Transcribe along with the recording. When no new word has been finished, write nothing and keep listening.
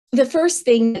The first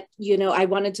thing that, I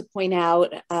wanted to point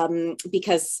out,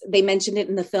 because they mentioned it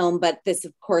in the film, but this,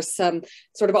 of course,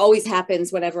 sort of always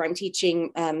happens whenever I'm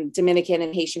teaching Dominican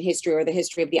and Haitian history, or the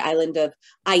history of the island of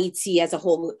Haiti as a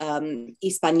whole,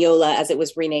 Hispaniola, as it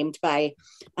was renamed by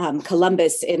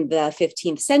Columbus in the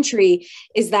 15th century,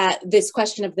 is that this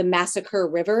question of the Massacre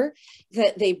River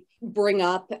that they bring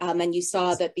up, and you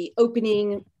saw that the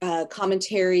opening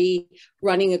commentary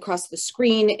running across the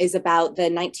screen is about the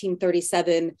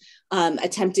 1937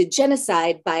 attempted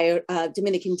genocide by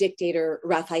Dominican dictator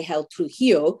Rafael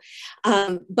Trujillo.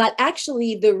 But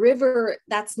actually the river,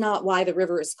 that's not why the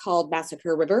river is called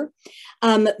Massacre River.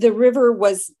 The river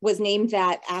was named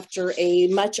that after a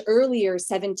much earlier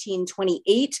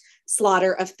 1728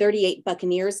 slaughter of 38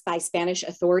 buccaneers by Spanish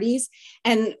authorities.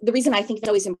 And the reason I think it's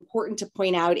always important to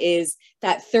point out is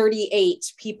that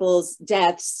 38 people's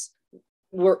deaths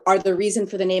are the reason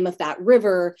for the name of that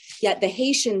river, yet the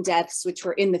Haitian deaths, which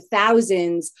were in the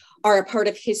thousands, are a part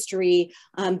of history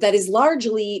that is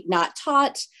largely not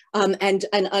taught and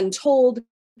untold,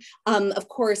 of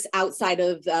course, outside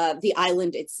of the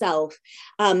island itself.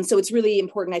 So it's really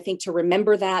important, I think, to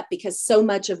remember that, because so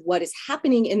much of what is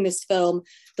happening in this film,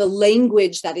 the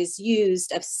language that is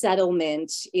used of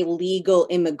settlement, illegal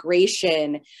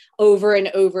immigration, over and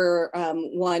over,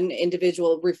 one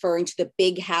individual referring to the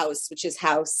big house, which is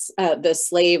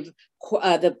the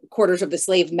quarters of the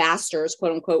slave masters,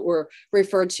 quote unquote, were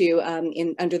referred to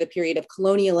under the period of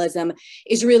colonialism,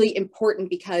 is really important,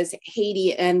 because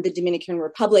Haiti and the Dominican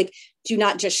Republic do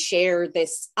not just share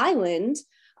this island,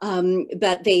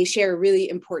 but they share really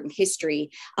important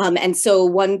history. And so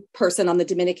one person on the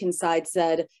Dominican side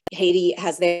said, Haiti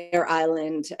has their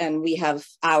island and we have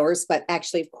ours. But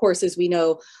actually, of course, as we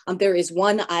know, there is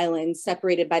one island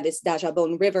separated by this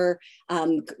Dajabon River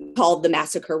called the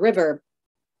Massacre River.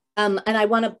 And I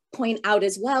want to point out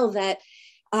as well that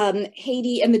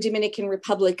Haiti and the Dominican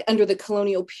Republic under the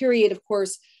colonial period, of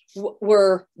course,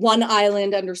 were one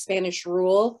island under Spanish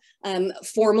rule.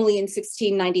 Formally in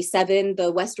 1697,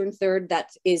 the western third,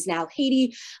 that is now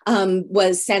Haiti,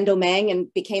 was Saint-Domingue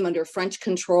and became under French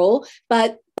control.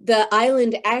 But the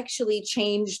island actually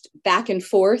changed back and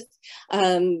forth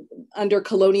under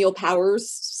colonial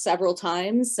powers several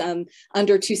times.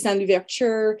 Under Toussaint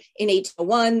Louverture in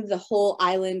 1801, the whole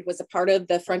island was a part of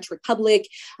the French Republic.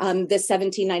 The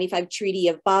 1795 Treaty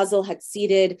of Basel had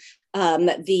ceded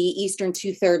the eastern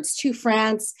two-thirds to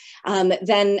France.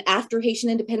 Then after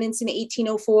Haitian independence in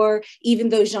 1804, even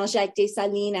though Jean-Jacques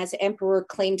Dessalines as emperor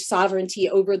claimed sovereignty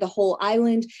over the whole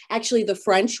island, actually the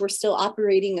French were still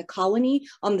operating a colony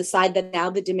on the side that now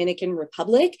the Dominican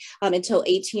Republic until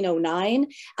 1809.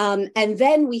 And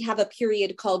then we have a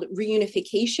period called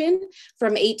reunification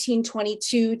from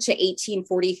 1822 to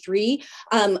 1843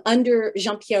 under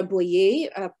Jean-Pierre Boyer,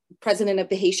 president of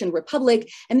the Haitian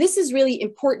Republic. And this is really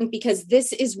important because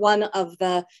this is one of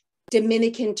the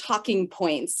Dominican talking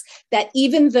points that,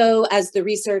 even though, as the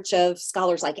research of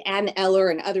scholars like Anne Eller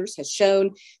and others has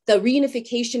shown, the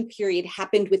reunification period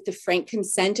happened with the frank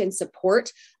consent and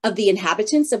support of the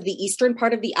inhabitants of the eastern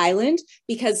part of the island,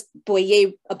 because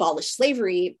Boyer abolished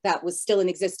slavery that was still in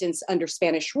existence under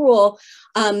Spanish rule.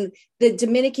 The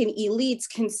Dominican elites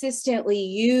consistently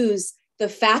use the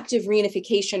fact of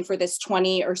reunification for this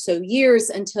 20 or so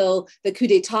years until the coup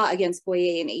d'etat against Boyer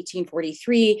in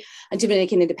 1843 and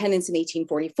Dominican independence in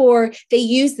 1844. They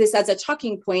use this as a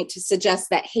talking point to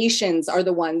suggest that Haitians are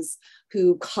the ones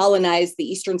who colonized the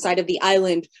eastern side of the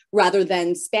island rather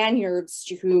than Spaniards,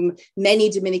 to whom many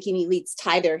Dominican elites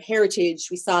tie their heritage.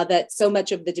 We saw that so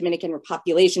much of the Dominican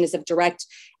population is of direct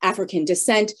African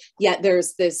descent, yet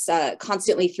there's this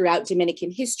constantly throughout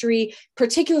Dominican history,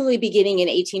 particularly beginning in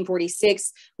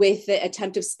 1846 with the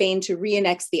attempt of Spain to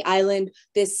re-annex the island,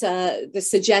 the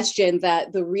suggestion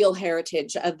that the real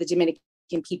heritage of the Dominican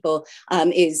people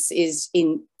is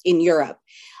in Europe.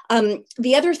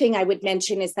 The other thing I would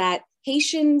mention is that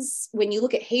Haitians, when you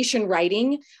look at Haitian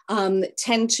writing,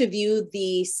 tend to view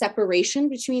the separation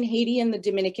between Haiti and the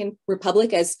Dominican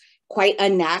Republic as quite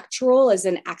unnatural, as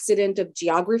an accident of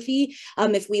geography.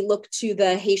 If we look to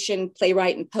the Haitian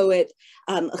playwright and poet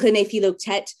René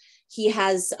Philoctet, he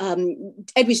has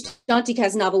Edwidge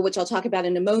Dantica's novel, which I'll talk about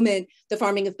in a moment. The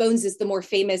Farming of Bones is the more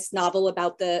famous novel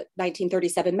about the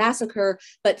 1937 massacre,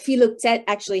 but Philoctet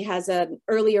actually has an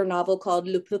earlier novel called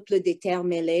Le Peuple des Terres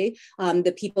Mêlées,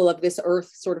 the people of this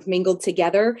earth sort of mingled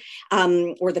together,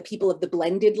 or the people of the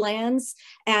blended lands.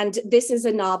 And this is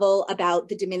a novel about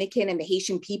the Dominican and the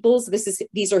Haitian peoples.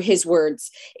 These are his words.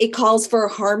 It calls for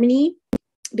harmony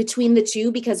between the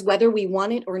two, because whether we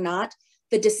want it or not,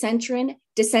 The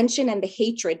dissension and the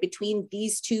hatred between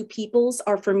these two peoples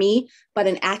are, for me, but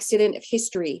an accident of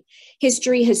history.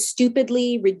 History has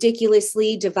stupidly,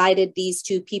 ridiculously divided these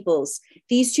two peoples.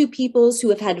 These two peoples who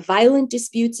have had violent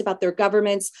disputes about their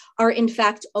governments are, in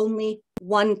fact, only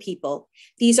one people.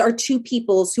 These are two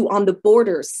peoples who on the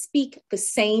borders speak the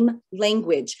same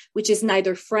language, which is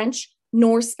neither French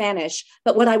nor Spanish,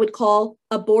 but what I would call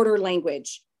a border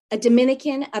language. A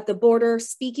Dominican at the border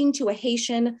speaking to a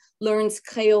Haitian learns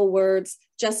Creole words,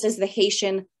 just as the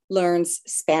Haitian learns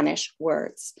Spanish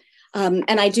words. And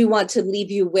I do want to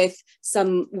leave you with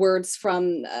some words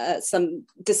from some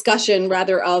discussion,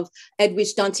 rather, of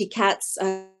Edwidge Danticat's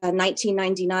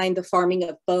 1999, The Farming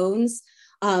of Bones.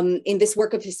 In this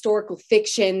work of historical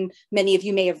fiction, many of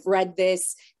you may have read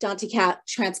this, Danticat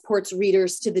transports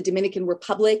readers to the Dominican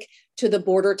Republic, to the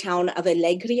border town of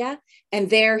Alegria, and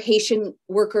there Haitian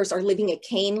workers are living a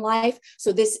cane life.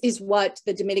 So this is what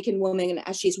the Dominican woman,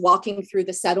 as she's walking through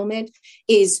the settlement,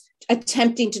 is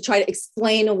attempting to try to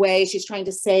explain away. She's trying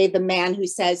to say the man who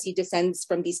says he descends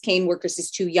from these cane workers is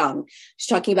too young. She's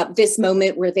talking about this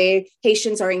moment where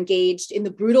Haitians are engaged in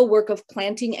the brutal work of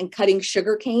planting and cutting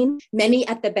sugarcane, many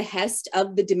at the behest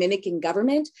of the Dominican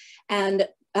government. And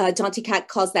Danticat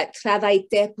calls that travail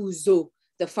pouzeau,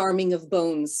 the farming of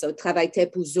bones, so travail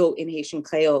pouzeau in Haitian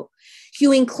Creole.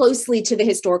 Hewing closely to the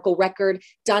historical record,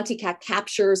 Danticat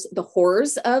captures the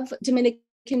horrors of Dominican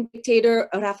dictator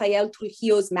Rafael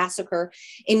Trujillo's massacre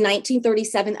in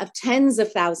 1937 of tens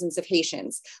of thousands of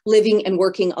Haitians living and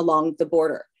working along the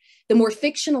border. The more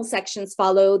fictional sections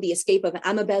follow the escape of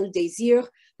Amabel Désir,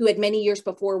 who had many years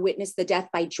before witnessed the death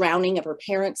by drowning of her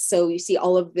parents. So you see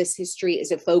all of this history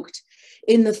is evoked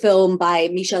in the film by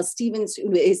Michelle Stevens,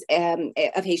 who is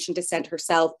of Haitian descent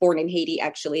herself, born in Haiti,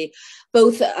 actually.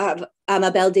 Both of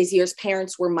Amabel Désir's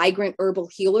parents were migrant herbal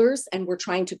healers and were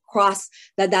trying to cross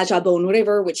the Dajabon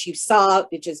River, which you saw,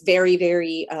 which is very,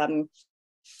 very,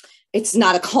 it's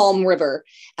not a calm river.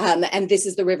 And this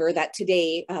is the river that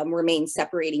today remains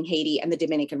separating Haiti and the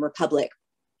Dominican Republic.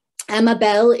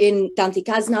 Amabel, in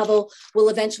Danticat's novel, will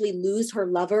eventually lose her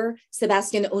lover,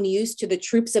 Sebastian Onius, to the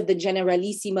troops of the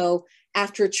Generalissimo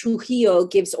after Trujillo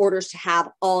gives orders to have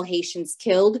all Haitians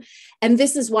killed. And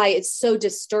this is why it's so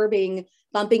disturbing,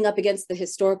 bumping up against the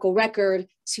historical record,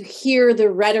 to hear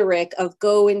the rhetoric of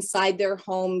go inside their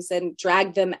homes and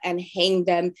drag them and hang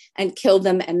them and kill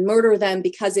them and murder them,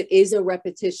 because it is a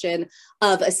repetition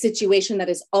of a situation that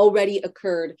has already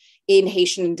occurred in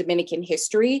Haitian and Dominican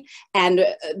history. And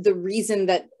the reason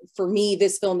that, for me,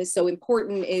 this film is so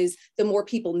important is the more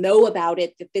people know about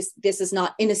it, that this is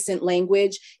not innocent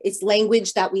language. It's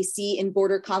language that we see in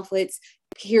border conflicts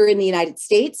here in the United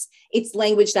States. It's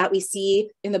language that we see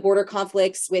in the border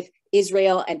conflicts with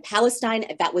Israel and Palestine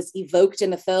that was evoked in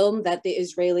the film, that the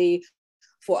Israeli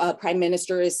prime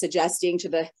minister is suggesting to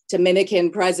the Dominican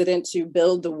president to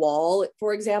build the wall,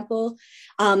 for example.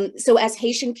 So as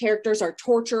Haitian characters are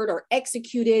tortured or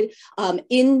executed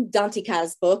in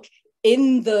Danticat's book,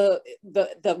 in the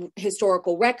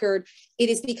historical record, it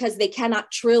is because they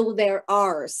cannot trill their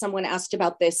R's. Someone asked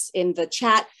about this in the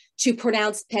chat, to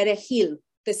pronounce perejil,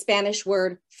 the Spanish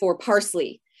word for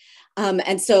parsley.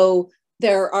 And so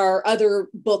there are other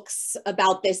books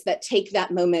about this that take that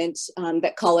moment,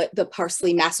 that call it the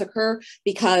Parsley Massacre,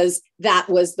 because that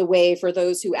was the way, for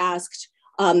those who asked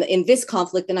in this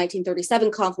conflict, the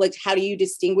 1937 conflict, how do you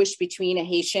distinguish between a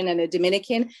Haitian and a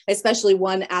Dominican, especially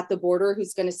one at the border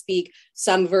who's going to speak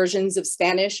some versions of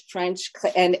Spanish, French,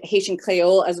 and Haitian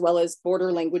Creole, as well as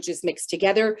border languages mixed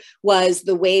together, was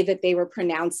the way that they were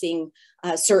pronouncing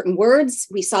certain words.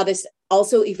 We saw this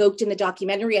also evoked in the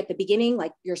documentary at the beginning,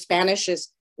 like your Spanish is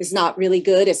not really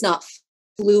good, it's not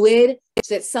fluid,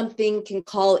 so that something can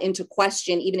call into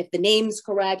question, even if the name's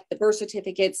correct, the birth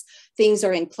certificates, things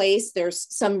are in place, there's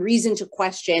some reason to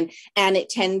question. And it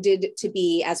tended to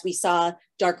be, as we saw,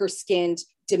 darker skinned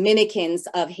Dominicans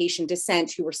of Haitian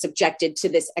descent who were subjected to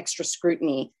this extra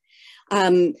scrutiny.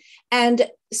 And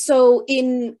so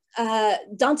in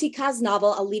Danticat's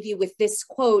novel, I'll leave you with this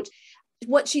quote.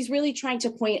 What she's really trying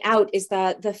to point out is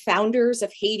that the founders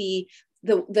of Haiti,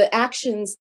 the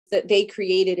actions that they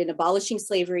created in abolishing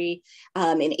slavery in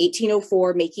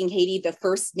 1804, making Haiti the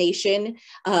first nation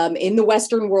in the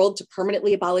Western world to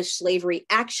permanently abolish slavery,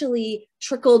 actually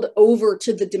trickled over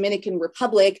to the Dominican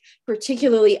Republic,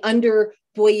 particularly under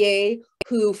Boyer,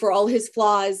 who, for all his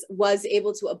flaws, was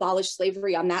able to abolish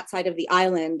slavery on that side of the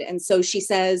island. And so she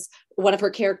says, one of her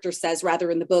characters says,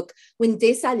 rather, in the book, when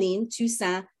Dessalines,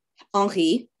 Toussaint,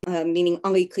 Henri, meaning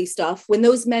Henri Christophe, when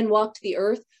those men walked the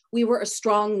earth, we were a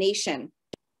strong nation.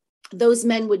 Those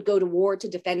men would go to war to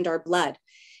defend our blood.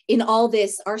 in all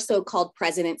this, our so-called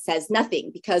president says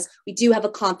nothing, because we do have a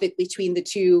conflict between the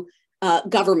two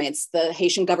governments, the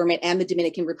Haitian government and the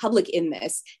Dominican Republic in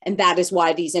this, and that is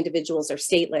why these individuals are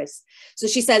stateless. So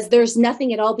she says there's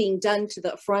nothing at all being done to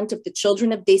the front of the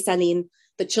children of Dessalines,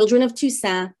 the children of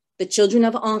Toussaint, the children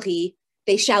of Henri.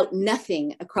 They shout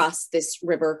nothing across this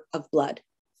river of blood.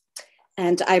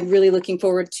 And I'm really looking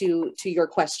forward to your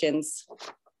questions.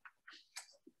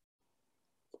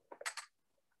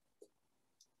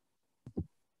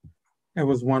 That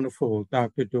was wonderful,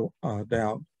 Dr.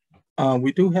 Daut.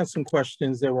 We do have some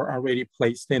questions that were already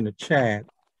placed in the chat.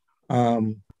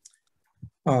 One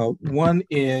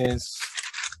is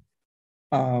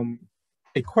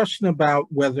a question about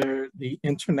whether the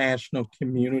international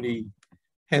community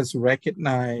has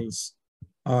recognized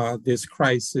this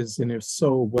crisis, and if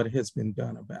so, what has been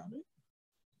done about it?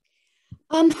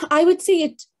 I would say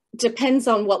it depends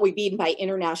on what we mean by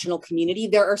international community.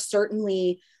 There are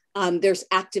certainly, there's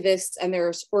activists and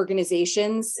there's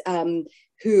organizations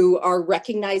who are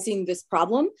recognizing this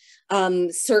problem.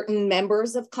 Certain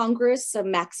members of Congress,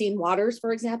 Maxine Waters,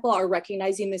 for example, are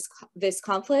recognizing this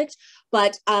conflict.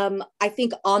 But I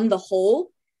think on the whole,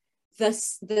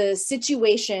 the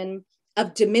situation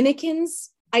of Dominicans,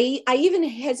 I even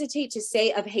hesitate to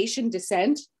say of Haitian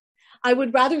descent. I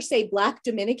would rather say Black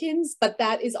Dominicans, but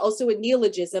that is also a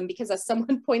neologism, because as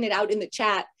someone pointed out in the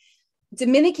chat,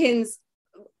 Dominicans,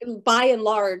 by and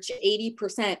large,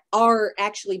 80% are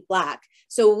actually Black.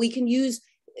 So we can use,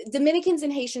 Dominicans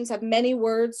and Haitians have many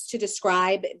words to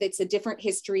describe. It's a different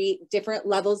history, different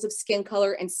levels of skin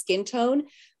color and skin tone.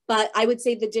 But I would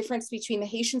say the difference between the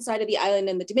Haitian side of the island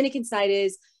and the Dominican side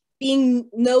is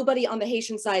nobody on the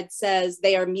Haitian side says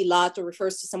they are Milat or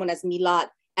refers to someone as Milat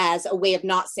as a way of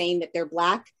not saying that they're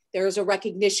Black. There is a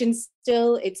recognition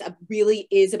still. It's really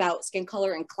is about skin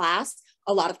color and class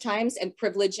a lot of times, and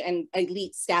privilege and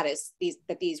elite status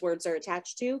that these words are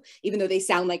attached to, even though they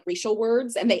sound like racial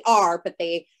words, and they are, but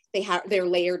they're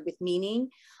layered with meaning.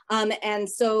 And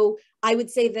so I would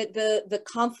say that the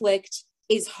conflict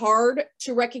is hard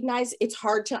to recognize. It's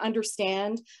hard to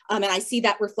understand. And I see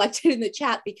that reflected in the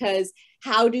chat, because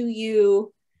how do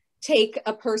you take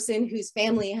a person whose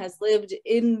family has lived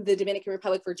in the Dominican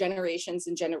Republic for generations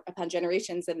and upon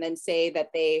generations, and then say that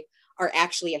they are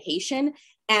actually a Haitian?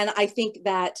 And I think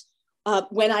that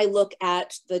when I look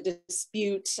at the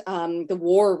dispute, the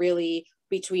war really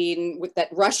that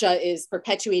Russia is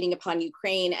perpetuating upon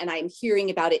Ukraine, and I'm hearing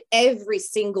about it every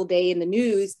single day in the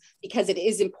news because it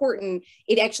is important,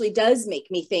 it actually does make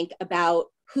me think about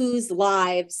whose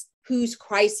lives, whose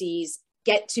crises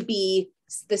get to be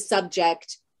the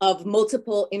subject of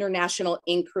multiple international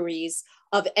inquiries,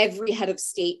 of every head of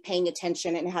state paying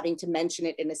attention and having to mention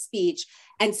it in a speech.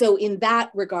 And so in that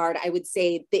regard, I would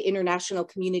say the international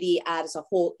community as a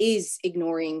whole is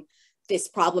ignoring this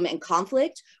problem and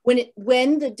conflict.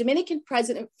 When the Dominican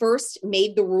president first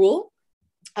made the rule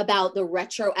about the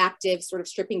retroactive sort of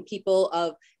stripping people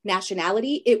of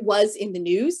nationality, it was in the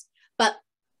news, but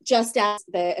just as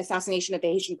the assassination of the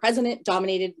Haitian president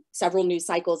dominated several news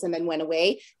cycles and then went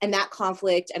away, and that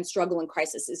conflict and struggle and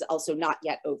crisis is also not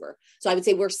yet over. So I would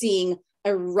say we're seeing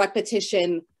a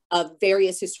repetition of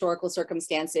various historical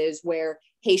circumstances where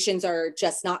Haitians are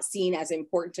just not seen as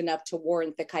important enough to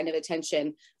warrant the kind of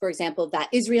attention, for example, that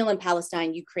Israel and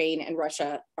Palestine, Ukraine and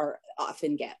Russia are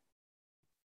often get.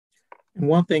 And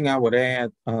one thing I would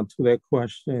add to that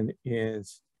question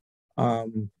is,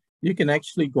 you can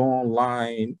actually go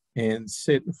online and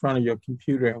sit in front of your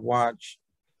computer and watch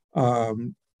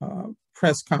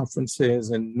press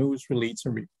conferences and news release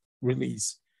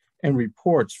and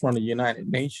reports from the United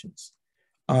Nations.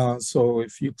 So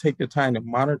if you take the time to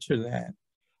monitor that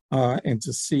and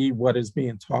to see what is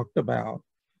being talked about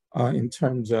in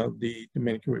terms of the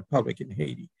Dominican Republic and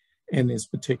Haiti and this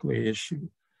particular issue.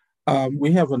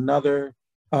 We have another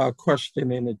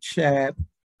question in the chat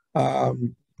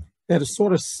that is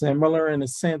sort of similar in a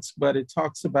sense, but it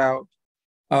talks about,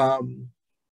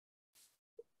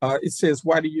 it says,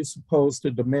 why do you suppose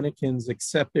the Dominicans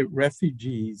accepted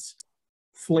refugees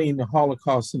fleeing the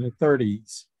Holocaust in the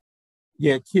 30s,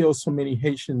 yet killed so many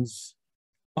Haitians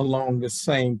along the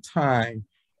same time?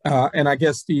 And I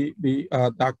guess the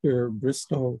Dr.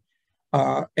 Bristow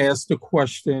asked the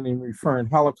question in referring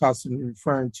Holocaust and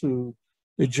referring to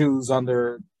the Jews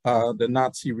under the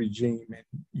Nazi regime in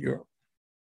Europe.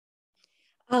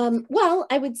 Well,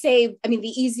 I would say, I mean, the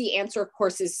easy answer, of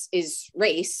course, is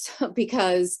race,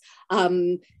 because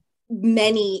it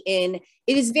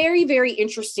is very, very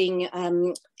interesting.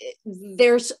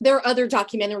 There are other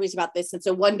documentaries about this, and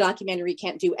so one documentary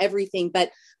can't do everything,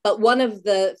 but one of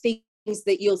the things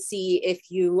that you'll see if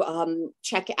you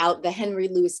check out the Henry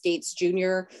Louis Gates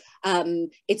Jr.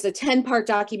 It's a 10-part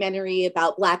documentary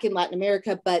about Black in Latin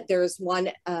America, but there's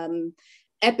one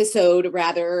episode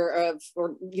rather of,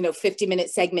 or 50-minute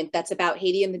segment that's about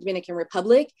Haiti and the Dominican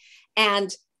Republic.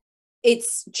 And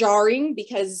it's jarring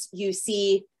because you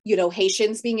see,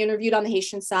 Haitians being interviewed on the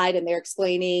Haitian side and they're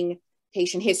explaining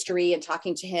Haitian history and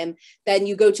talking to him. Then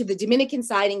you go to the Dominican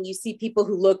side and you see people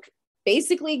who look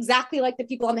basically exactly like the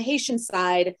people on the Haitian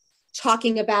side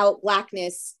talking about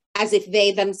Blackness as if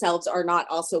they themselves are not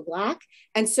also Black.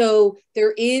 And so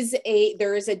there is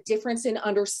a difference in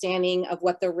understanding of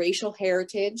what the racial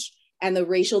heritage and the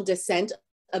racial descent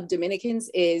of Dominicans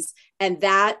is. And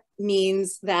that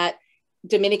means that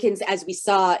Dominicans, as we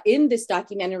saw in this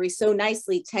documentary so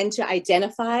nicely, tend to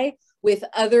identify with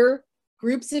other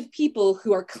groups of people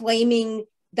who are claiming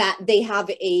that they have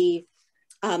a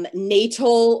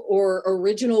natal or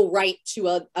original right to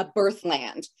a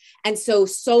birthland. And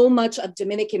so much of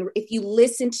Dominican, if you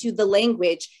listen to the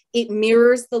language, it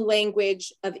mirrors the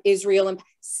language of Israel and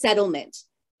settlement.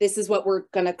 This is what we're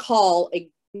going to call a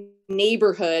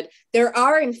neighborhood. There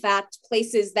are, in fact,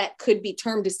 places that could be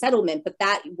termed a settlement, but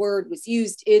that word was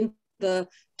used in the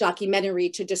documentary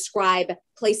to describe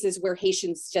places where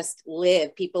Haitians just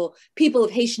live, people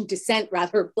of Haitian descent,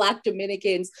 rather, Black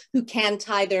Dominicans who can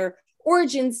tie their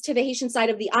origins to the Haitian side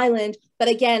of the island. But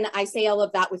again, I say all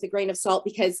of that with a grain of salt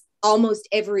because almost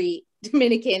every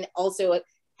Dominican also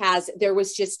there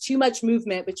was just too much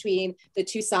movement between the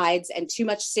two sides and too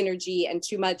much synergy and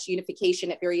too much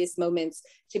unification at various moments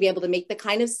to be able to make the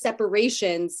kind of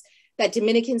separations that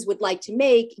Dominicans would like to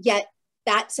make. Yet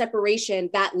that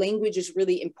separation, that language is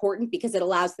really important because it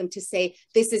allows them to say,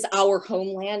 this is our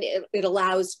homeland.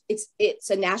 It's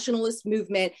a nationalist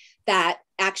movement that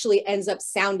actually ends up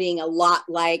sounding a lot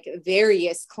like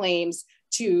various claims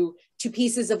to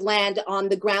pieces of land on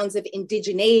the grounds of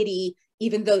indigeneity,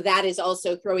 even though that is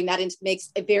also throwing that into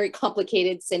makes a very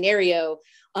complicated scenario.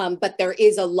 But there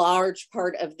is a large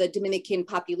part of the Dominican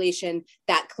population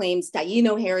that claims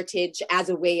Taino heritage as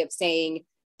a way of saying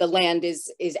the land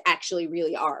is actually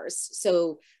really ours.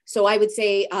 So I would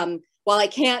say, while I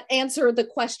can't answer the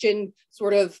question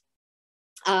sort of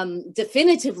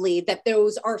definitively, that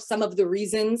those are some of the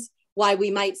reasons why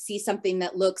we might see something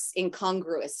that looks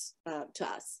incongruous to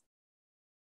us.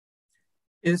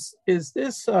 Is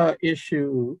this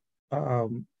issue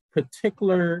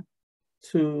particular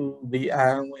to the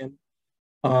island,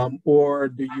 or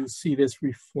do you see this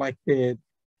reflected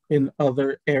in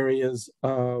other areas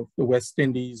of the West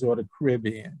Indies or the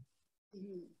Caribbean?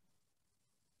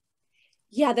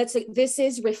 Yeah, this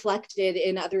is reflected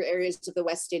in other areas of the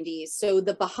West Indies. So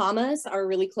the Bahamas are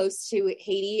really close to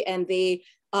Haiti, and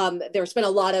there's been a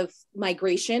lot of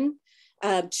migration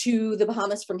to the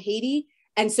Bahamas from Haiti.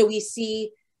 And so we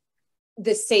see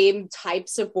the same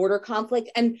types of border conflict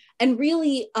and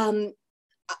really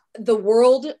the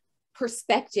world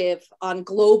perspective on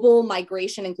global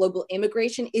migration and global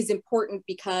immigration is important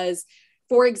because,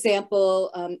 for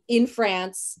example, in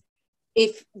France,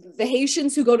 if the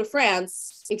Haitians who go to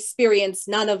France experience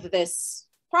none of this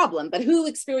problem, but who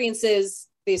experiences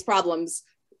these problems?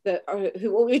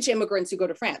 Which immigrants who go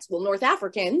to France? Well, North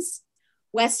Africans,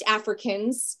 West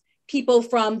Africans, people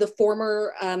from the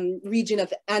former region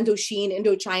of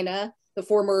Indochina, the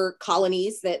former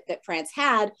colonies that France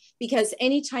had, because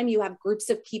anytime you have groups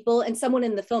of people, and someone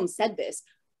in the film said this,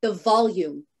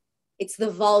 it's the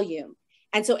volume.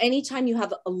 And so anytime you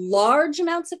have large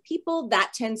amounts of people,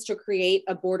 that tends to create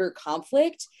a border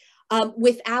conflict and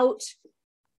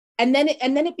then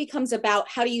it becomes about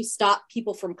how do you stop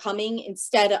people from coming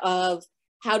instead of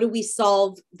how do we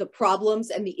solve the problems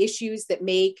and the issues that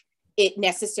make it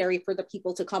necessary for the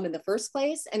people to come in the first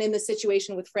place. And in the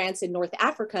situation with France in North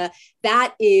Africa,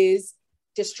 that is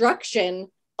destruction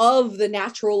of the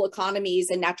natural economies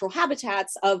and natural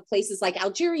habitats of places like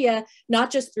Algeria,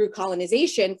 not just through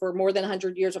colonization for more than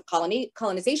 100 years of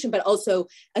colonization, but also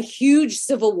a huge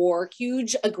civil war,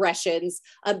 huge aggressions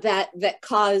that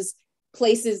cause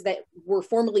places that were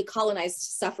formerly colonized to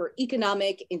suffer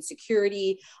economic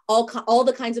insecurity, all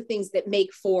the kinds of things that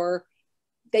make for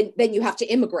then you have to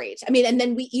immigrate. I mean, and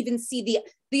then we even see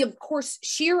the of course,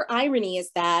 sheer irony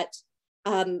is that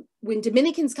when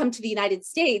Dominicans come to the United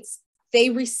States, they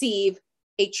receive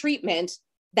a treatment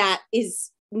that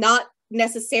is not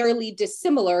necessarily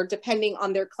dissimilar, depending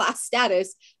on their class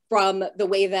status, from the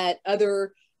way that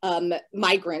other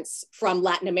migrants from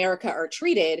Latin America are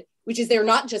treated, which is they're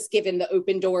not just given the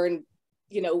open door and,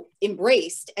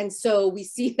 embraced. And so we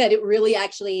see that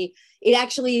it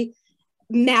actually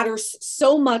matters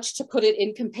so much to put it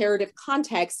in comparative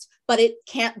context, but it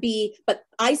can't be but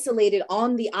isolated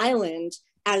on the island,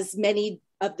 as many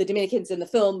of the Dominicans in the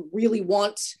film really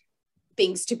want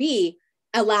things to be,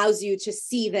 allows you to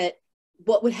see that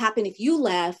what would happen if you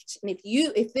left, and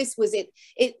if this was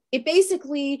it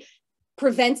basically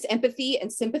prevents empathy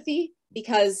and sympathy,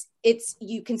 because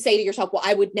you can say to yourself, well,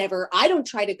 I don't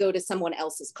try to go to someone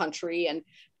else's country, and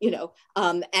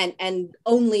and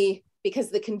only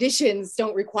because the conditions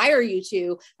don't require you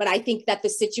to. But I think that the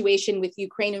situation with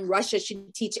Ukraine and Russia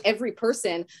should teach every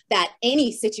person that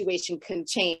any situation can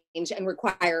change and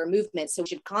require a movement. So we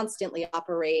should constantly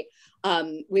operate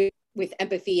with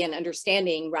empathy and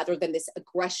understanding, rather than this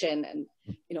aggression and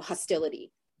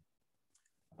hostility.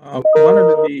 One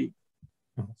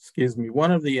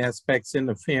of the aspects in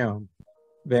the film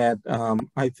that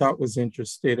I thought was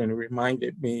interesting, and it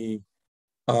reminded me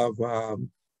of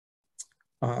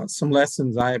some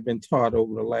lessons I have been taught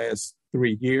over the last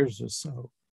 3 years or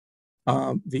so.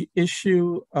 The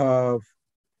issue of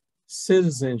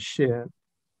citizenship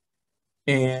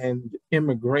and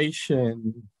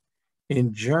immigration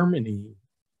in Germany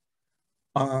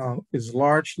is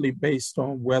largely based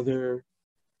on whether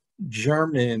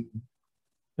German,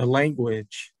 the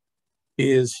language,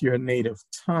 is your native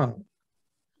tongue.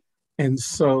 And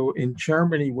so in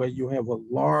Germany, where you have a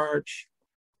large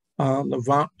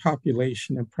Levant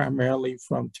population, and primarily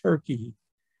from Turkey,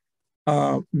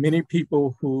 many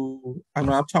people who, I'm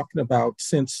talking about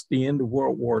since the end of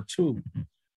World War II,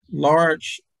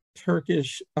 large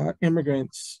Turkish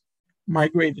immigrants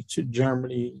migrated to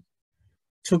Germany,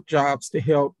 took jobs to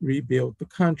help rebuild the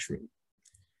country.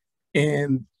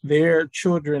 And their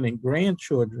children and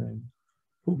grandchildren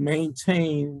who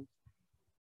maintain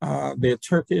their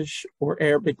Turkish or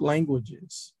Arabic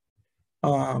languages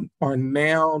are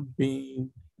now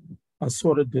being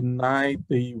sort of denied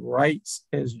the rights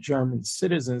as German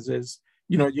citizens. As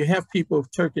you have people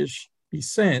of Turkish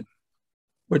descent,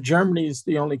 but Germany is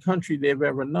the only country they've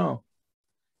ever known.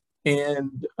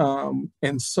 And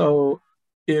so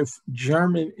if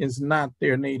German is not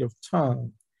their native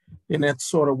tongue, then that's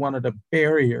sort of one of the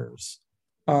barriers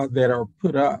that are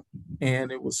put up.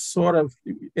 And it was sort of,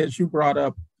 as you brought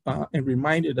up and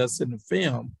reminded us in the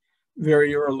film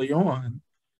very early on,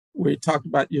 where you talked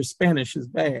about your Spanish is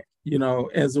bad,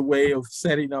 as a way of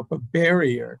setting up a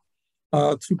barrier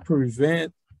to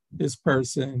prevent this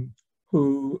person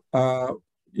who,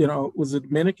 was a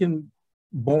Dominican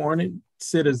born and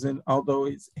citizen, although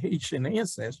he's Haitian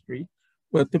ancestry,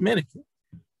 but Dominican.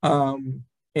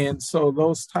 And so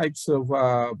those types of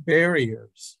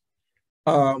barriers,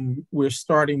 we're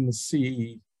starting to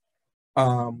see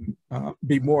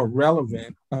be more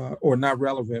relevant, or not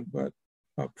relevant, but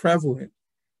prevalent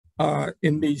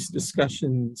in these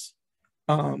discussions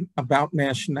about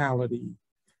nationality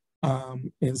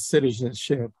and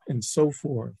citizenship and so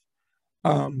forth.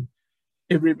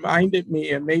 It reminded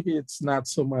me, and maybe it's not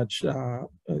so much a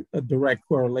direct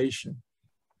correlation,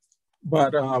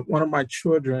 but one of my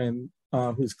children,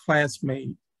 whose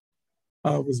classmate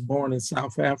was born in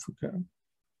South Africa,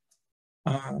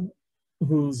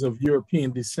 who's of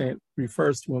European descent,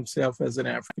 refers to himself as an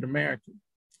African American.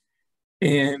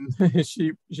 And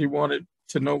she wanted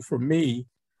to know from me,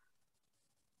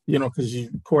 because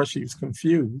of course she was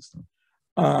confused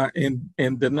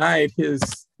and denied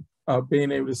his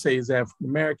being able to say he's African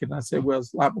American. I said, well,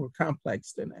 it's a lot more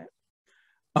complex than that.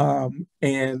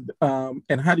 And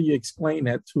how do you explain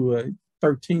that to a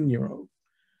 13-year-old?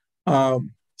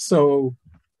 So,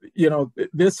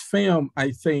 this film, I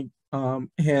think,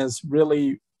 has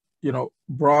really,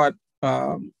 brought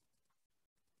a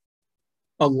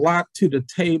lot to the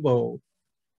table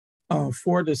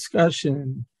for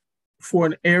discussion for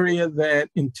an area that,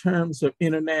 in terms of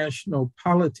international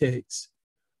politics,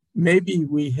 maybe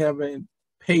we haven't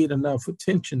paid enough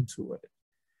attention to it.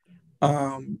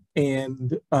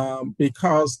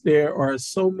 Because there are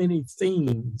so many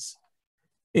themes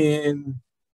in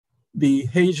the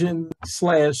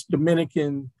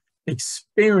Haitian/Dominican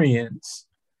experience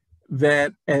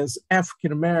that as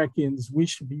African Americans, we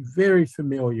should be very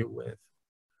familiar with.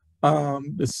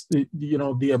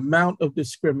 The amount of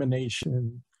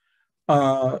discrimination,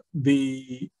 because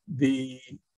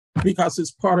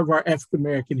it's part of our African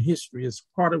American history, it's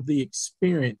part of the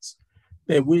experience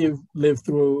that we've lived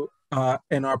through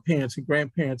and our parents and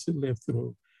grandparents have lived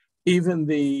through. Even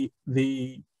the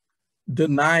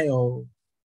denial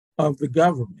of the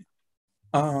government.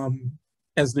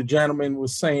 As the gentleman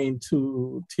was saying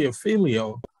to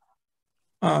Teofilio,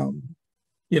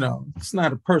 it's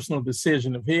not a personal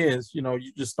decision of his,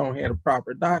 you just don't have the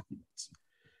proper documents,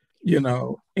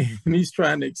 and he's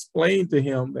trying to explain to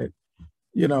him that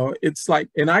You know, it's like,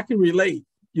 and I can relate,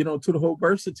 you know, to the whole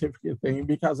birth certificate thing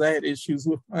because I had issues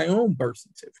with my own birth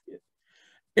certificate.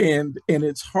 And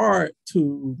it's hard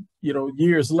to, you know,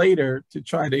 years later to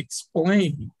try to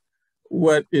explain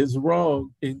what is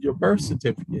wrong in your birth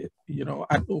certificate. You know,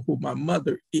 I know who my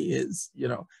mother is, you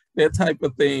know, that type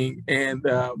of thing. And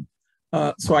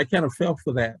so I kind of fell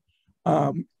for that.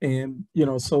 And, you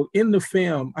know, so in the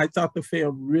film, I thought the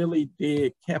film really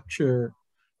did capture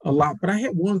a lot. But I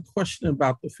had one question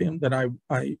about the film that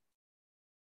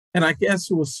and I guess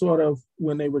it was sort of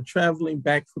when they were traveling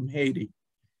back from Haiti.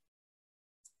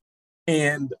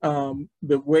 And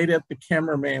the way that the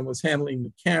cameraman was handling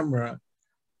the camera,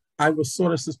 I was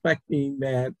sort of suspecting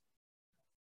that,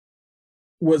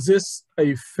 was this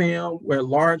a film where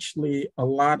largely a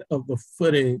lot of the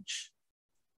footage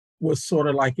was sort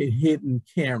of like a hidden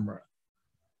camera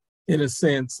in a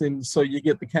sense? And so you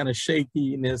get the kind of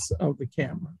shakiness of the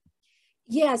camera.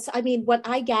 Yes, I mean, what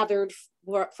I gathered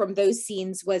from those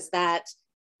scenes was that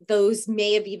those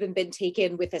may have even been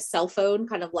taken with a cell phone,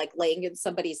 kind of like laying in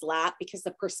somebody's lap, because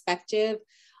the perspective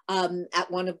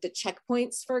at one of the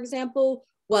checkpoints, for example,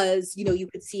 was, you know, you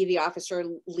could see the officer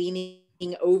leaning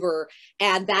over.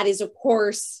 And that is, of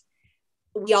course,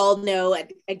 we all know,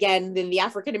 again, in the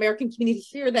African-American community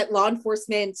here, that law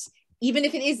enforcement, even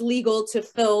if it is legal to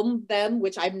film them,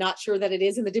 which I'm not sure that it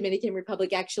is in the Dominican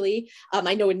Republic, actually.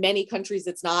 I know in many countries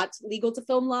it's not legal to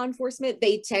film law enforcement.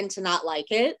 They tend to not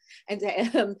like it, and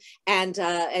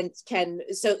can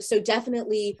so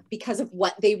definitely, because of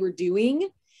what they were doing,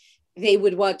 they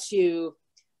would want to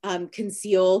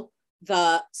conceal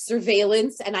the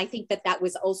surveillance. And I think that that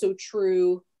was also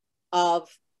true of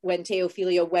when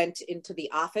Teofilio went into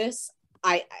the office.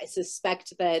 I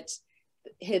suspect that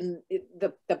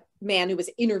the man who was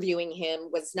interviewing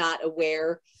him was not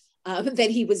aware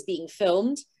that he was being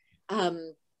filmed.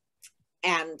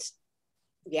 And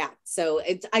yeah, so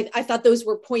I thought those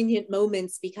were poignant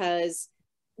moments, because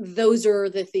those are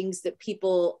the things that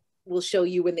people will show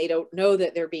you when they don't know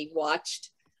that they're being watched.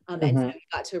 And so you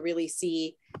got to really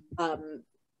see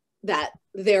that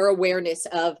their awareness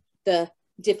of the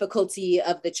difficulty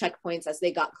of the checkpoints as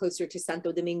they got closer to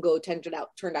Santo Domingo turned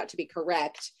out to be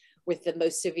correct, with the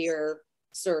most severe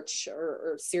search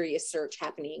or serious search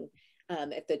happening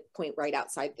at the point right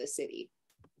outside the city.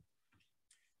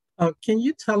 Can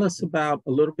you tell us a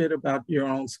little bit about your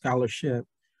own scholarship,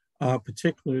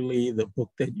 particularly the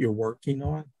book that you're working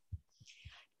on?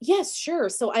 Yes, sure.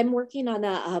 So I'm working on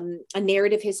a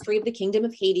narrative history of the Kingdom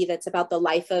of Haiti that's about the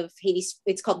life of Haiti.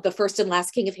 It's called The First and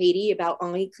Last King of Haiti, about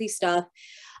Henri Christophe.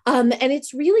 And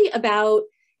it's really about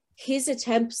his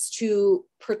attempts to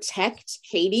protect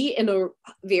Haiti in a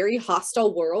very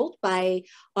hostile world by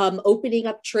opening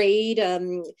up trade.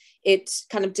 It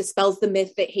kind of dispels the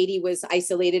myth that Haiti was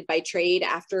isolated by trade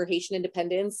after Haitian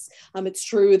independence. It's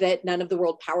true that none of the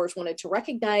world powers wanted to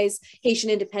recognize Haitian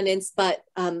independence, but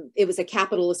it was a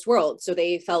capitalist world, so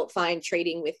they felt fine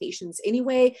trading with Haitians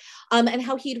anyway. And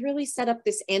how he'd really set up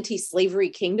this anti-slavery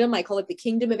kingdom. I call it the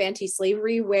kingdom of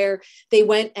anti-slavery, where they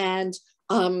went and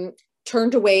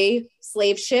turned away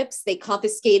slave ships. They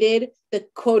confiscated the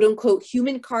quote unquote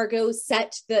human cargo,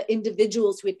 set the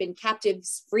individuals who had been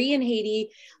captives free in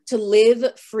Haiti to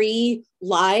live free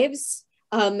lives.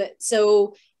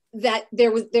 So that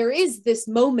there is this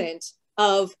moment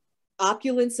of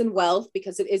opulence and wealth,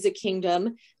 because it is a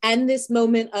kingdom, and this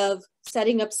moment of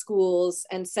setting up schools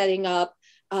and setting up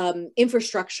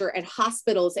infrastructure and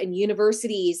hospitals and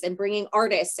universities, and bringing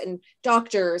artists and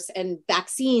doctors and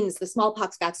vaccines. The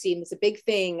smallpox vaccine was a big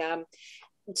thing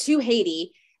to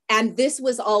Haiti. And this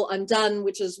was all undone,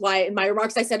 which is why in my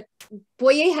remarks I said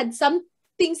Boyer had some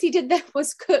things he did that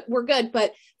were good,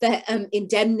 but the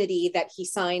indemnity that he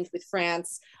signed with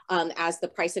France as the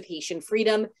price of Haitian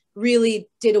freedom really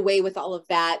did away with all of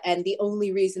that. And the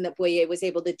only reason that Boyer was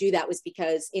able to do that was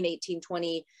because in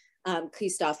 1820,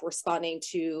 Christophe, responding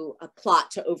to a plot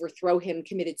to overthrow him,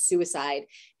 committed suicide.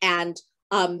 And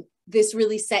this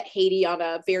really set Haiti on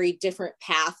a very different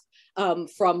path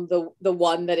from the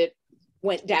one that it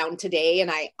went down today. And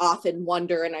I often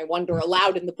wonder, and I wonder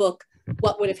aloud in the book,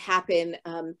 what would have happened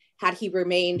had he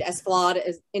remained as flawed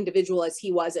as individual as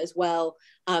he was as well,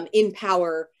 in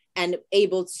power and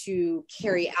able to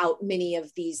carry out many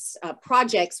of these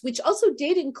projects, which also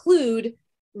did include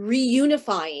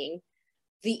reunifying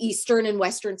the eastern and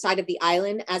western side of the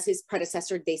island, as his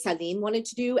predecessor Dessalines wanted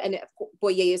to do. And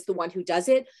Boyer is the one who does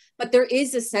it. But there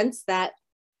is a sense that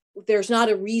there's not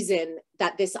a reason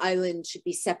that this island should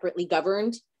be separately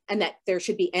governed, and that there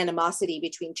should be animosity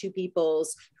between two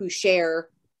peoples who share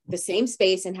the same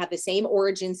space and have the same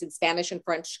origins in Spanish and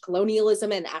French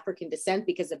colonialism and African descent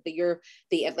because of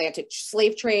the Atlantic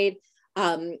slave trade.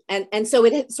 And so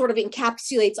it sort of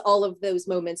encapsulates all of those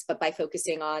moments, but by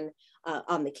focusing on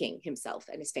the king himself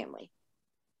and his family.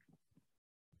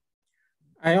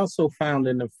 I also found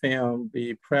in the film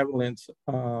the prevalence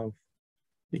of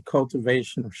the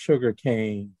cultivation of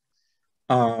sugarcane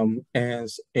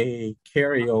as a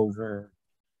carryover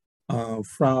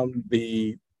from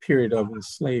the period of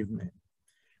enslavement.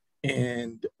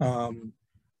 And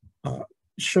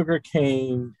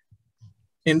sugarcane,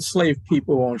 enslaved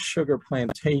people on sugar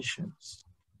plantations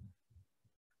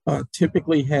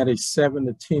typically had a 7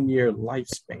 to 10 year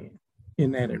lifespan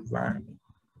in that environment.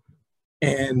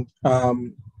 And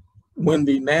when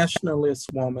the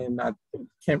nationalist woman, I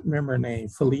can't remember her name,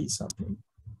 Felice something,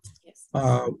 yes,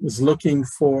 was looking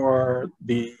for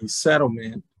the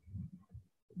settlement,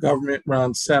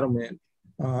 government-run settlement,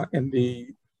 and the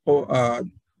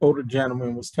older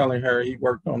gentleman was telling her he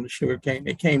worked on the sugarcane.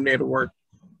 They came there to work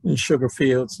in sugar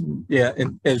fields. And yeah,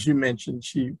 and as you mentioned,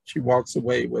 she walks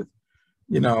away with,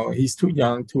 you know, he's too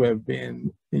young to have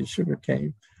been in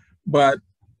sugarcane. But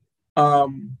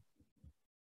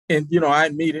and, you know, I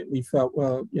immediately felt,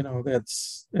 well, you know,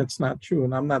 that's not true.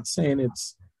 And I'm not saying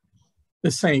it's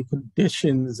the same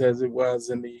conditions as it was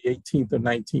in the 18th or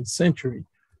 19th century,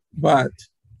 but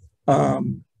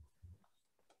the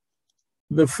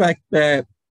fact that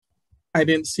I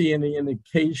didn't see any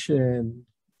indication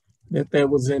that there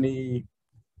was any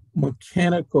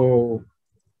mechanical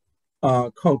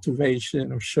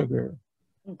cultivation of sugar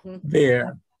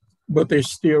there, but they're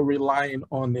still relying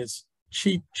on this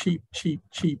cheap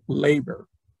labor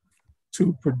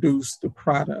to produce the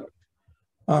product.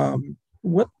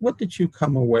 What did you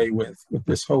come away with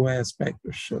this whole aspect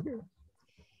of sugar?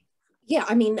 Yeah,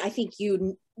 I mean, I think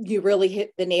you really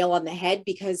hit the nail on the head,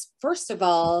 because first of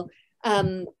all,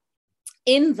 in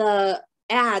the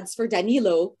ads for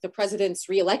Danilo, the president's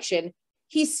reelection,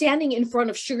 he's standing in front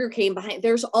of sugarcane behind.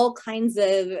 There's all kinds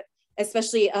of,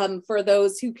 especially for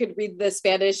those who could read the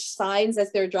Spanish signs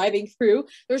as they're driving through,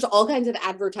 there's all kinds of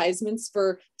advertisements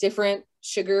for different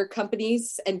sugar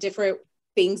companies and different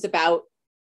things about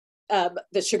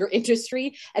the sugar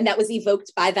industry. And that was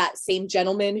evoked by that same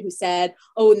gentleman who said,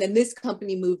 oh, and then this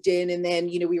company moved in, and then,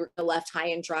 you know, we were left high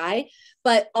and dry.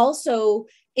 But also,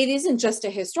 it isn't just a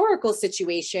historical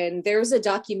situation. There's a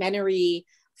documentary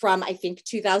from, I think,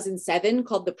 2007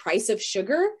 called The Price of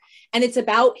Sugar. And it's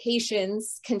about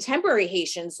Haitians, contemporary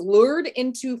Haitians, lured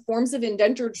into forms of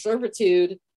indentured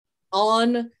servitude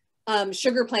on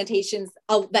sugar plantations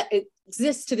that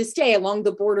exist to this day along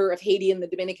the border of Haiti and the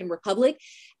Dominican Republic.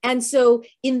 And so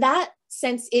in that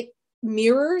sense, it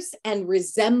mirrors and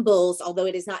resembles, although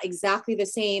it is not exactly the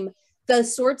same, the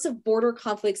sorts of border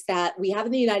conflicts that we have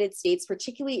in the United States,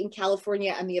 particularly in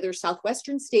California and the other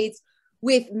Southwestern states,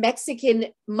 with Mexican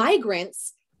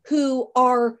migrants who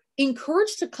are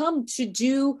encouraged to come to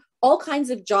do all kinds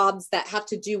of jobs that have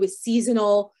to do with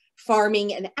seasonal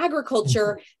farming and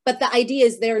agriculture. But the idea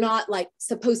is they're not like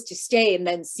supposed to stay and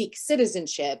then seek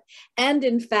citizenship. And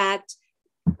in fact,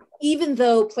 even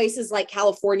though places like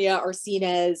California are seen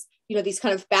as, you know, these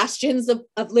kind of bastions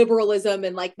of liberalism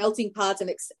and like melting pots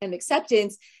and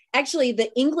acceptance, actually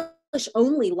the English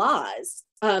only laws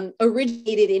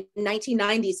originated in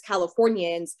 1990s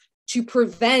Californians to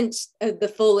prevent the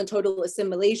full and total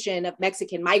assimilation of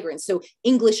Mexican migrants. So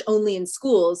English only in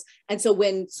schools. And so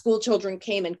when school children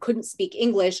came and couldn't speak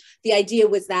English, the idea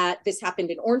was that this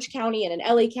happened in Orange County and in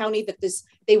LA County, that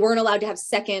they weren't allowed to have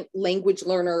second language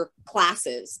learner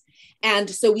classes. And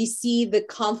so we see the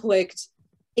conflict,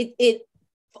 it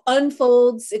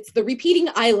unfolds. It's the repeating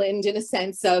island, in a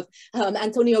sense, of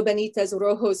Antonio Benitez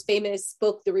Rojo's famous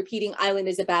book. The Repeating Island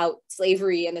is about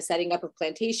slavery and the setting up of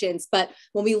plantations. But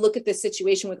when we look at the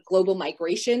situation with global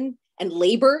migration and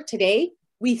labor today,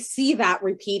 we see that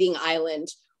repeating island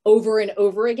over and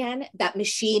over again, that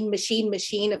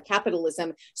machine of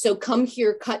capitalism. So come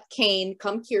here, cut cane,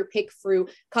 come here, pick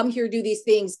fruit, come here, do these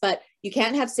things, but you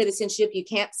can't have citizenship, you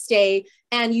can't stay,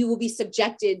 and you will be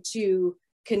subjected to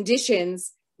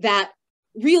conditions that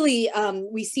really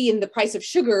we see in The Price of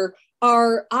Sugar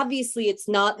are obviously, it's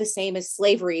not the same as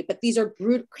slavery, but these are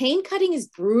cane cutting is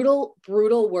brutal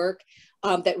work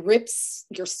that rips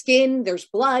your skin. There's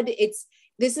blood.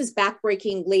 This is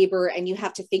backbreaking labor, and you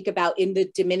have to think about in the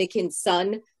Dominican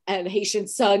sun and Haitian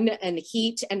sun and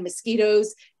heat and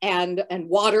mosquitoes and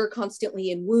water constantly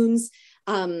in wounds.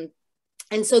 And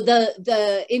so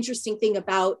the interesting thing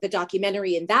about the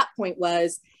documentary in that point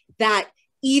was that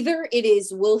either it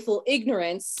is willful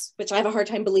ignorance, which I have a hard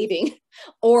time believing,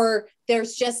 or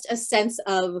there's just a sense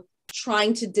of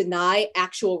trying to deny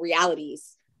actual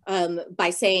realities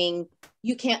by saying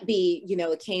you can't be,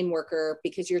 a cane worker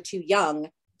because you're too young,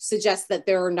 suggests that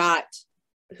there are not,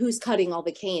 who's cutting all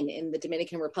the cane in the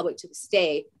Dominican Republic to this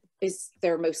day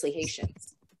they're mostly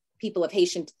Haitians, people of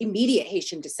immediate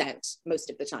Haitian descent most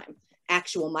of the time,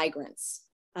 actual migrants.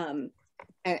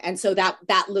 And so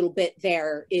that little bit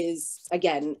there is,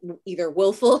 again, either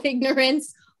willful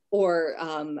ignorance or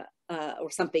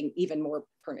something even more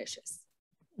pernicious.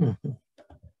 Mm-hmm.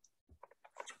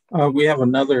 We have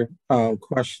another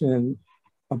question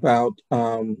about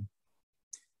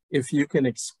if you can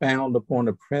expound upon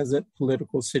the present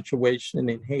political situation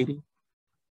in Haiti.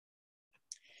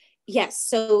 Yes,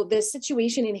 so the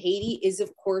situation in Haiti is,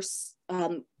 of course,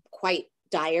 quite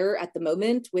dire at the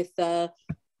moment, with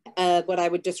what I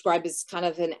would describe as kind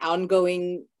of an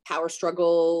ongoing power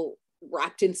struggle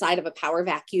wrapped inside of a power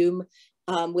vacuum,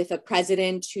 with a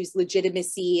president whose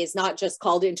legitimacy is not just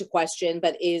called into question,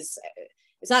 but it's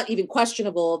not even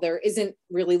questionable. There isn't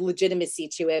really legitimacy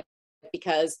to it,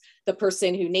 because the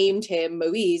person who named him,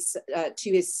 Moise, to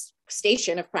his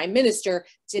station of prime minister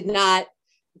did not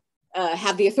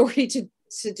have the authority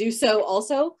to do so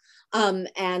also.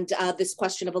 And this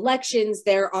question of elections,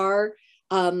 there are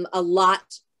a lot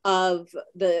of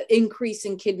the increase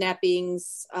in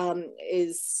kidnappings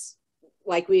is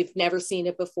like we've never seen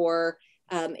it before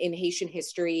in Haitian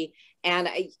history. And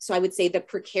so I would say the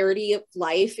precarity of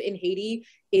life in Haiti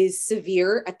is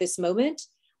severe at this moment.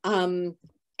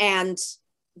 And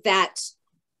that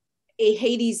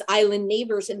Haiti's island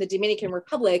neighbors in the Dominican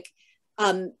Republic,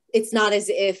 it's not as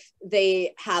if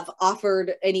they have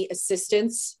offered any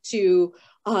assistance to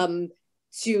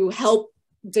help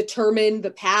determine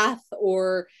the path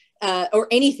or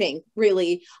anything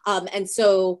really. And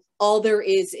so all there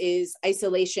is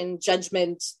isolation,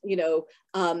 judgment,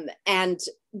 and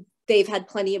they've had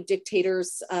plenty of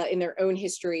dictators in their own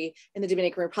history in the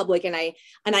Dominican Republic. And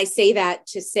I say that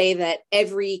to say that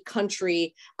every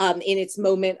country in its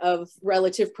moment of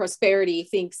relative prosperity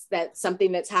thinks that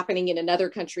something that's happening in another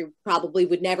country probably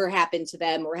would never happen to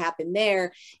them or happen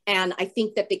there. And I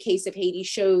think that the case of Haiti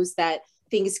shows that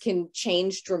things can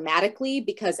change dramatically,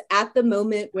 because at the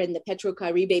moment when the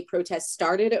Petrocaribe protests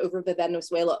started over the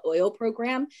Venezuela oil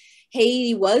program,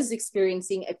 Haiti was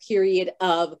experiencing a period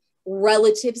of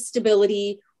relative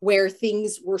stability where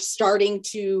things were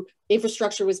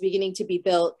infrastructure was beginning to be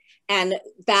built. And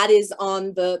that is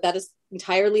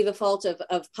entirely the fault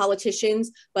of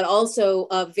politicians, but also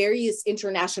of various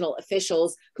international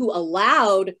officials who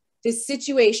allowed this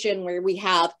situation where we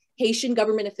have Haitian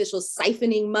government officials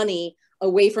siphoning money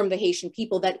away from the Haitian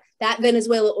people. That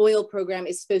Venezuela oil program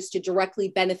is supposed to directly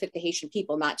benefit the Haitian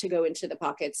people, not to go into the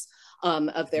pockets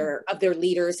of their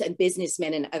leaders and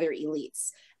businessmen and other elites.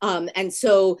 And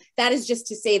so that is just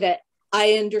to say that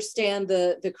I understand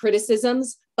the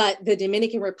criticisms, but the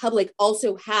Dominican Republic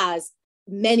also has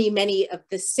many, many of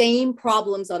the same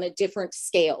problems on a different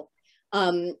scale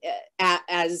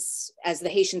as the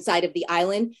Haitian side of the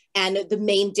island. And the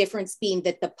main difference being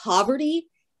that the poverty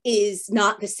is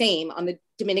not the same on the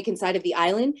Dominican side of the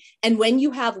island. And when you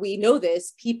have, we know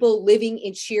this, people living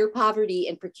in sheer poverty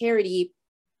and precarity,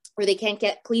 where they can't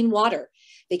get clean water,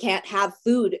 they can't have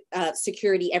food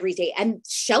security every day, and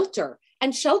shelter.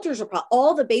 And shelters are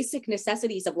all the basic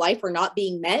necessities of life are not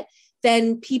being met,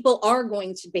 then people are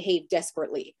going to behave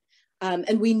desperately.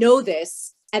 And we know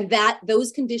this, and that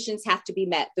those conditions have to be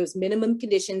met, those minimum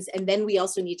conditions. And then we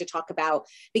also need to talk about,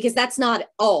 because that's not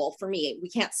all for me, we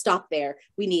can't stop there.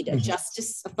 We need a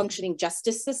functioning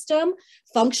justice system,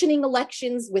 functioning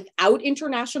elections without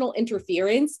international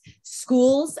interference,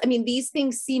 schools. I mean, these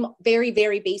things seem very,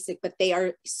 very basic, but they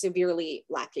are severely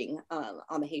lacking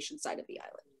on the Haitian side of the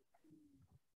island.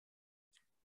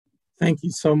 Thank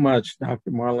you so much,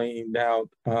 Dr. Marlene Daut.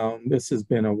 This has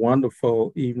been a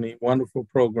wonderful evening, wonderful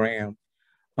program.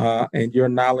 And your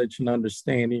knowledge and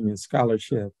understanding and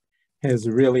scholarship has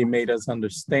really made us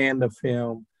understand the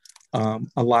film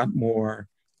a lot more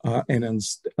and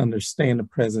understand the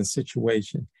present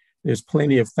situation. There's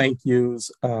plenty of thank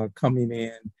yous coming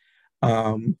in,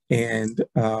 and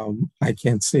I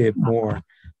can't say it more.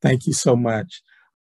 Thank you so much.